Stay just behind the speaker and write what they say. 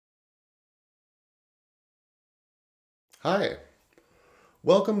Hi,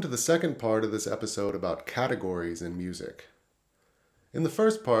 welcome to the second part of this episode about categories in music. In the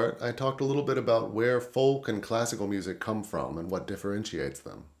first part, I talked a little bit about where folk and classical music come from and what differentiates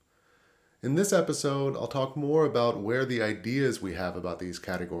them. In this episode, I'll talk more about where the ideas we have about these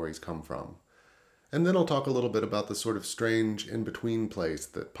categories come from. And then I'll talk a little bit about the sort of strange in-between place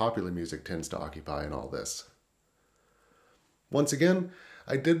that popular music tends to occupy in all this. Once again,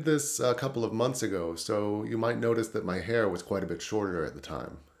 I did this a couple of months ago, so you might notice that my hair was quite a bit shorter at the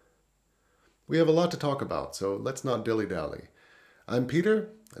time. We have a lot to talk about, so let's not dilly-dally. I'm Peter,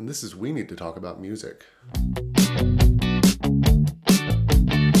 and this is We Need to Talk About Music.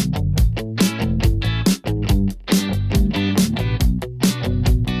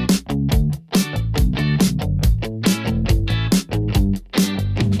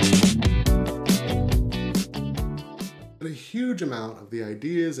 A huge amount of the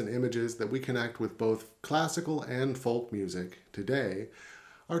ideas and images that we connect with both classical and folk music today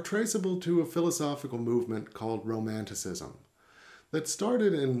are traceable to a philosophical movement called Romanticism that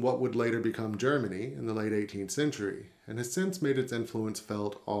started in what would later become Germany in the late 18th century and has since made its influence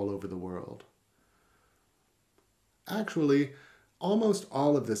felt all over the world. Actually, almost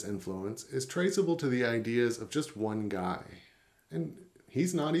all of this influence is traceable to the ideas of just one guy, and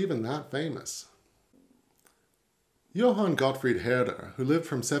he's not even that famous. Johann Gottfried Herder, who lived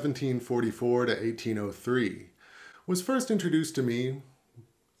from 1744 to 1803, was first introduced to me,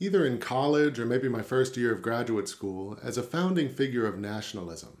 either in college or maybe my first year of graduate school, as a founding figure of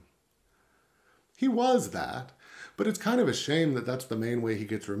nationalism. He was that, but it's kind of a shame that that's the main way he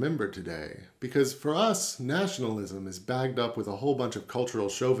gets remembered today, because for us, nationalism is bagged up with a whole bunch of cultural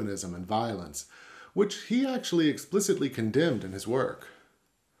chauvinism and violence, which he actually explicitly condemned in his work.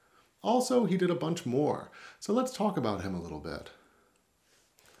 Also, he did a bunch more, so let's talk about him a little bit.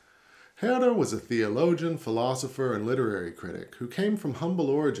 Herder was a theologian, philosopher, and literary critic who came from humble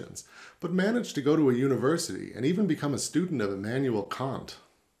origins, but managed to go to a university and even become a student of Immanuel Kant.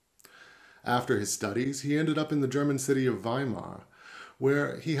 After his studies, he ended up in the German city of Weimar,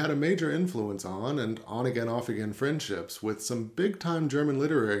 where he had a major influence on and on-again, off-again friendships with some big-time German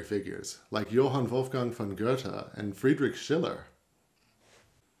literary figures like Johann Wolfgang von Goethe and Friedrich Schiller.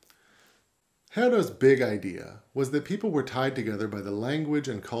 Herder's big idea was that people were tied together by the language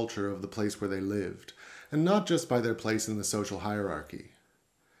and culture of the place where they lived, and not just by their place in the social hierarchy.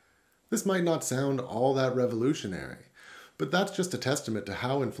 This might not sound all that revolutionary, but that's just a testament to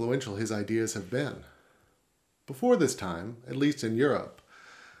how influential his ideas have been. Before this time, at least in Europe,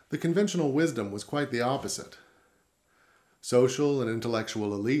 the conventional wisdom was quite the opposite. Social and intellectual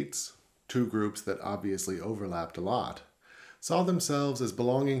elites, two groups that obviously overlapped a lot, saw themselves as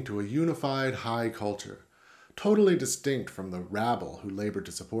belonging to a unified high culture, totally distinct from the rabble who labored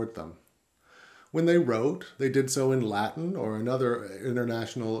to support them. When they wrote, they did so in Latin or another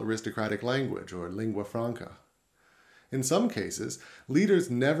international aristocratic language, or lingua franca. In some cases, leaders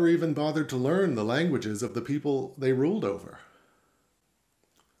never even bothered to learn the languages of the people they ruled over.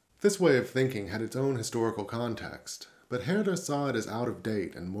 This way of thinking had its own historical context, but Herder saw it as out of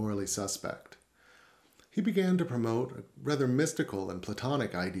date and morally suspect. He began to promote a rather mystical and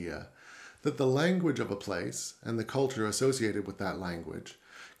Platonic idea that the language of a place and the culture associated with that language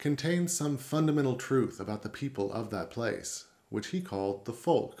contained some fundamental truth about the people of that place, which he called the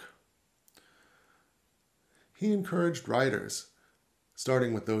folk. He encouraged writers,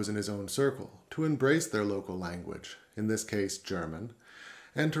 starting with those in his own circle, to embrace their local language, in this case German,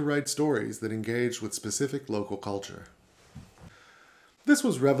 and to write stories that engaged with specific local culture. This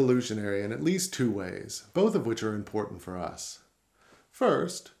was revolutionary in at least two ways, both of which are important for us.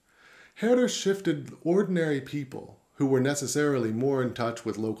 First, Herder shifted ordinary people, who were necessarily more in touch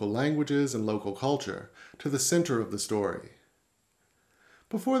with local languages and local culture, to the center of the story.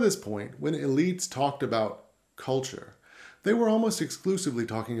 Before this point, when elites talked about culture, they were almost exclusively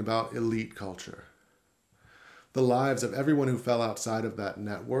talking about elite culture. The lives of everyone who fell outside of that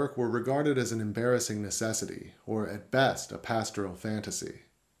network were regarded as an embarrassing necessity, or at best, a pastoral fantasy.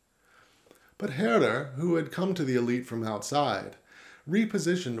 But Herder, who had come to the elite from outside,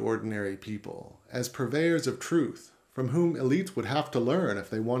 repositioned ordinary people as purveyors of truth, from whom elites would have to learn if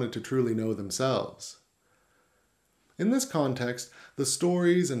they wanted to truly know themselves. In this context, the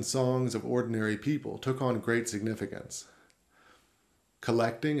stories and songs of ordinary people took on great significance.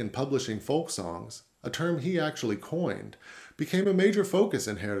 Collecting and publishing folk songs, a term he actually coined, became a major focus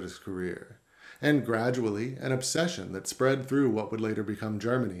in Herder's career, and gradually an obsession that spread through what would later become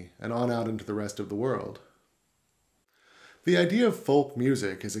Germany and on out into the rest of the world. The idea of folk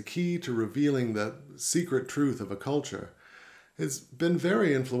music as a key to revealing the secret truth of a culture has been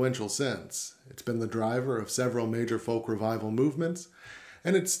very influential since. It's been the driver of several major folk revival movements,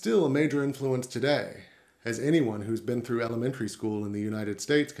 and it's still a major influence today, as anyone who's been through elementary school in the United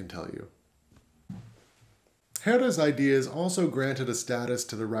States can tell you. Herder's ideas also granted a status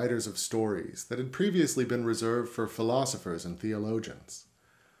to the writers of stories that had previously been reserved for philosophers and theologians.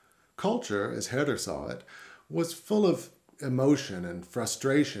 Culture, as Herder saw it, was full of emotion and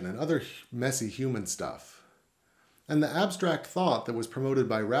frustration and other messy human stuff. And the abstract thought that was promoted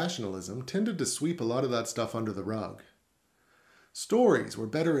by rationalism tended to sweep a lot of that stuff under the rug. Stories were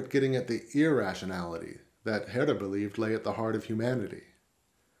better at getting at the irrationality that Herder believed lay at the heart of humanity.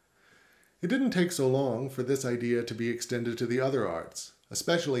 It didn't take so long for this idea to be extended to the other arts,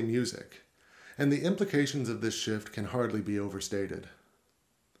 especially music, and the implications of this shift can hardly be overstated.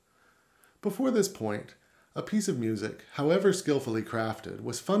 Before this point, a piece of music, however skillfully crafted,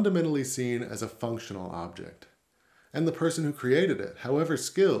 was fundamentally seen as a functional object, and the person who created it, however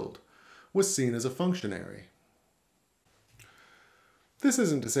skilled, was seen as a functionary. This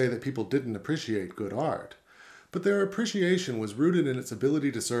isn't to say that people didn't appreciate good art, but their appreciation was rooted in its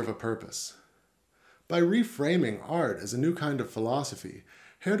ability to serve a purpose. By reframing art as a new kind of philosophy,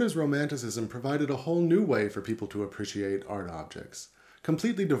 Herder's Romanticism provided a whole new way for people to appreciate art objects,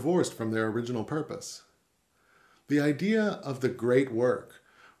 completely divorced from their original purpose. The idea of the great work,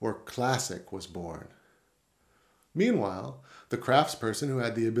 or classic, was born. Meanwhile, the craftsperson who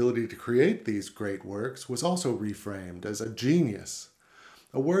had the ability to create these great works was also reframed as a genius,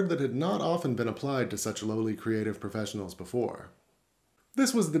 a word that had not often been applied to such lowly creative professionals before.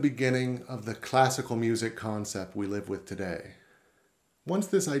 This was the beginning of the classical music concept we live with today. Once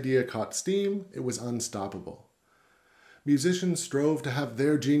this idea caught steam, it was unstoppable. Musicians strove to have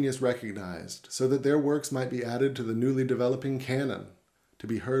their genius recognized so that their works might be added to the newly developing canon, to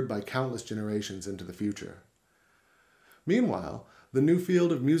be heard by countless generations into the future. Meanwhile, the new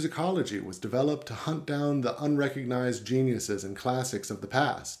field of musicology was developed to hunt down the unrecognized geniuses and classics of the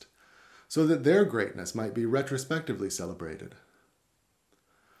past, so that their greatness might be retrospectively celebrated.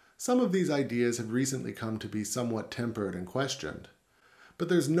 Some of these ideas have recently come to be somewhat tempered and questioned, but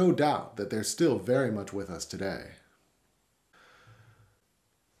there's no doubt that they're still very much with us today.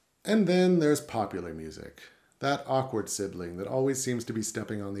 And then there's popular music, that awkward sibling that always seems to be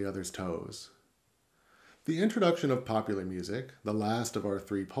stepping on the other's toes. The introduction of popular music, the last of our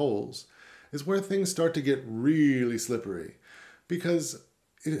three poles, is where things start to get really slippery, because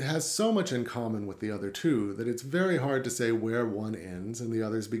it has so much in common with the other two that it's very hard to say where one ends and the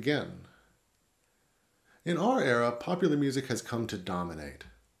others begin. In our era, popular music has come to dominate.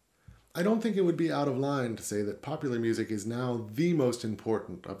 I don't think it would be out of line to say that popular music is now the most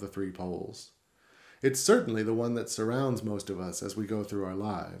important of the three poles. It's certainly the one that surrounds most of us as we go through our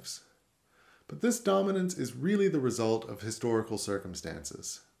lives. But this dominance is really the result of historical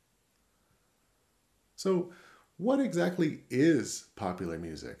circumstances. So, what exactly is popular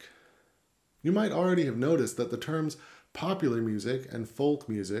music? You might already have noticed that the terms popular music and folk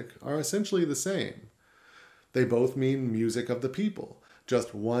music are essentially the same. They both mean music of the people,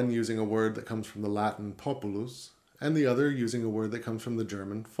 just one using a word that comes from the Latin populus, and the other using a word that comes from the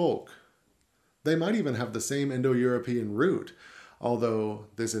German folk. They might even have the same Indo-European root, although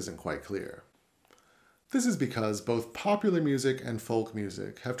this isn't quite clear. This is because both popular music and folk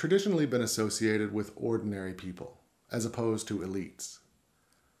music have traditionally been associated with ordinary people, as opposed to elites.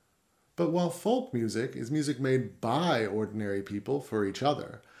 But while folk music is music made by ordinary people for each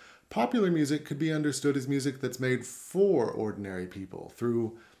other, popular music could be understood as music that's made for ordinary people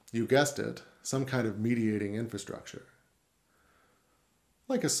through, you guessed it, some kind of mediating infrastructure.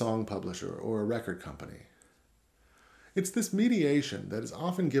 Like a song publisher or a record company. It's this mediation that has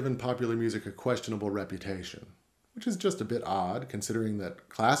often given popular music a questionable reputation, which is just a bit odd considering that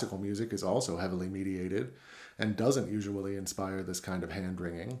classical music is also heavily mediated and doesn't usually inspire this kind of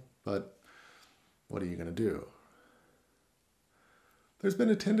hand-wringing, but what are you going to do? There's been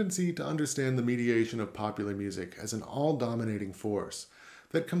a tendency to understand the mediation of popular music as an all-dominating force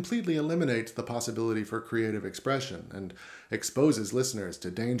that completely eliminates the possibility for creative expression and exposes listeners to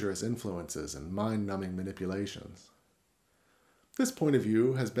dangerous influences and mind-numbing manipulations. This point of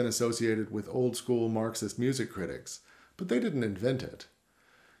view has been associated with old-school Marxist music critics, but they didn't invent it.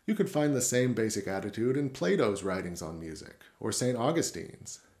 You could find the same basic attitude in Plato's writings on music, or St.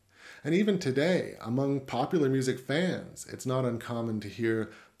 Augustine's. And even today, among popular music fans, it's not uncommon to hear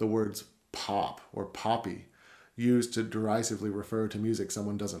the words pop or poppy used to derisively refer to music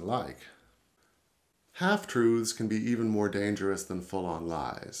someone doesn't like. Half-truths can be even more dangerous than full-on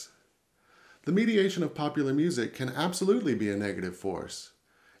lies. The mediation of popular music can absolutely be a negative force.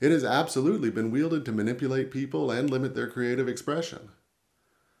 It has absolutely been wielded to manipulate people and limit their creative expression.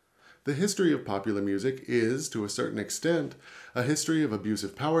 The history of popular music is, to a certain extent, a history of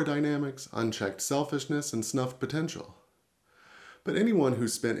abusive power dynamics, unchecked selfishness, and snuffed potential. But anyone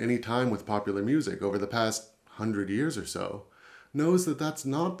who's spent any time with popular music over the past 100 years or so knows that that's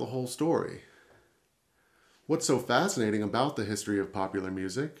not the whole story. What's so fascinating about the history of popular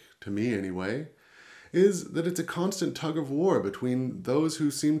music, to me anyway, is that it's a constant tug of war between those who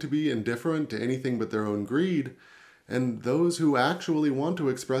seem to be indifferent to anything but their own greed and those who actually want to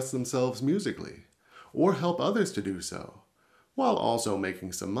express themselves musically, or help others to do so, while also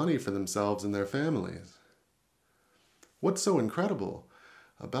making some money for themselves and their families. What's so incredible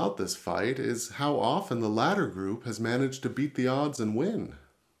about this fight is how often the latter group has managed to beat the odds and win.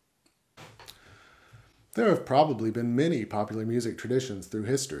 There have probably been many popular music traditions through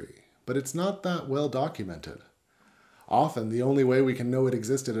history, but it's not that well documented. Often, the only way we can know it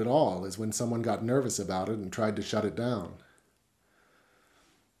existed at all is when someone got nervous about it and tried to shut it down.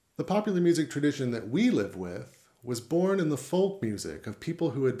 The popular music tradition that we live with was born in the folk music of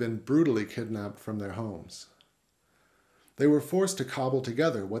people who had been brutally kidnapped from their homes. They were forced to cobble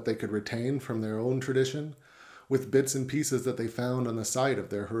together what they could retain from their own tradition with bits and pieces that they found on the site of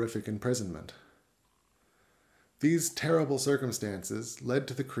their horrific imprisonment. These terrible circumstances led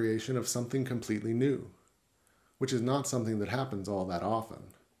to the creation of something completely new, which is not something that happens all that often.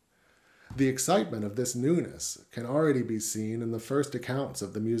 The excitement of this newness can already be seen in the first accounts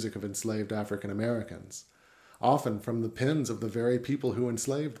of the music of enslaved African Americans, often from the pens of the very people who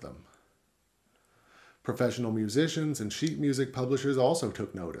enslaved them. Professional musicians and sheet music publishers also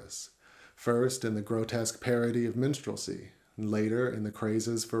took notice, first in the grotesque parody of minstrelsy, and later in the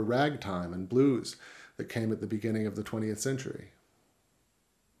crazes for ragtime and blues that came at the beginning of the 20th century.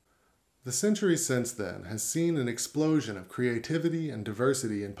 The century since then has seen an explosion of creativity and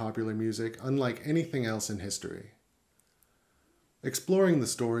diversity in popular music unlike anything else in history. Exploring the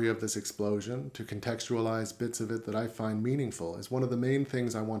story of this explosion to contextualize bits of it that I find meaningful is one of the main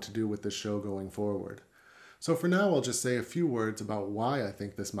things I want to do with this show going forward. So for now, I'll just say a few words about why I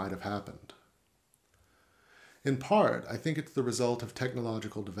think this might have happened. In part, I think it's the result of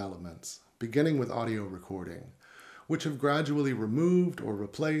technological developments, beginning with audio recording, which have gradually removed or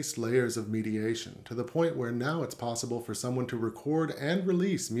replaced layers of mediation to the point where now it's possible for someone to record and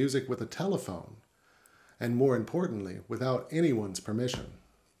release music with a telephone, and more importantly, without anyone's permission.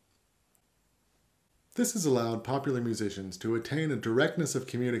 This has allowed popular musicians to attain a directness of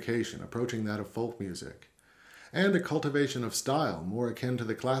communication approaching that of folk music, and a cultivation of style more akin to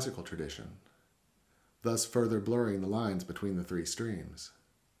the classical tradition, thus further blurring the lines between the three streams.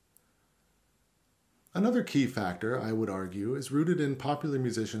 Another key factor, I would argue, is rooted in popular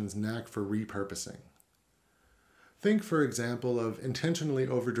musicians' knack for repurposing. Think, for example, of intentionally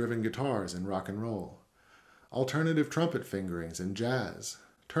overdriven guitars in rock and roll, alternative trumpet fingerings in jazz,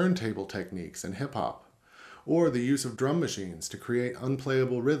 turntable techniques in hip-hop, or the use of drum machines to create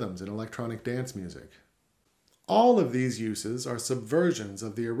unplayable rhythms in electronic dance music. All of these uses are subversions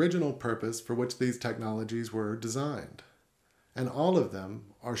of the original purpose for which these technologies were designed, and all of them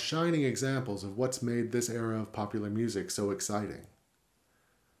are shining examples of what's made this era of popular music so exciting.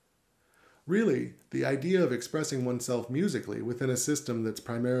 Really, the idea of expressing oneself musically within a system that's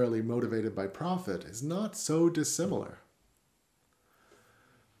primarily motivated by profit is not so dissimilar.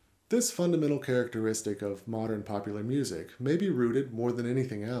 This fundamental characteristic of modern popular music may be rooted more than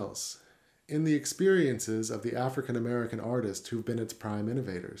anything else in the experiences of the African American artists who've been its prime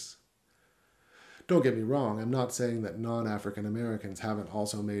innovators. Don't get me wrong, I'm not saying that non-African Americans haven't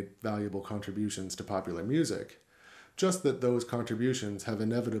also made valuable contributions to popular music, just that those contributions have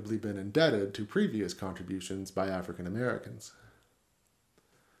inevitably been indebted to previous contributions by African Americans.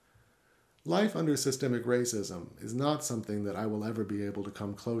 Life under systemic racism is not something that I will ever be able to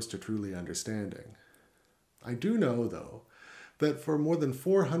come close to truly understanding. I do know, though, that for more than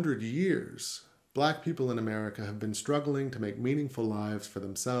 400 years, Black people in America have been struggling to make meaningful lives for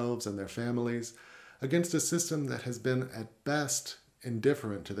themselves and their families against a system that has been, at best,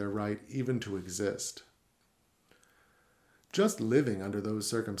 indifferent to their right even to exist. Just living under those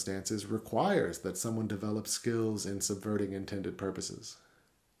circumstances requires that someone develop skills in subverting intended purposes.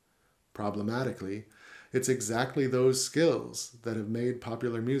 Problematically, it's exactly those skills that have made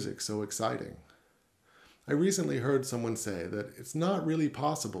popular music so exciting. I recently heard someone say that it's not really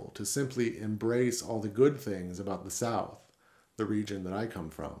possible to simply embrace all the good things about the South, the region that I come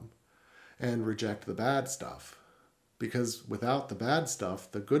from, and reject the bad stuff, because without the bad stuff,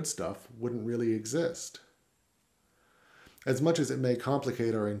 the good stuff wouldn't really exist. As much as it may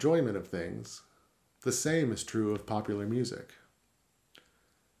complicate our enjoyment of things, the same is true of popular music.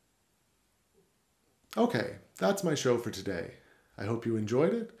 Okay, that's my show for today. I hope you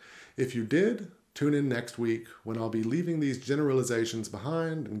enjoyed it. If you did, tune in next week when I'll be leaving these generalizations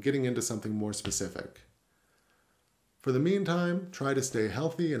behind and getting into something more specific. For the meantime, try to stay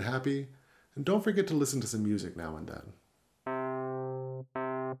healthy and happy, and don't forget to listen to some music now and then.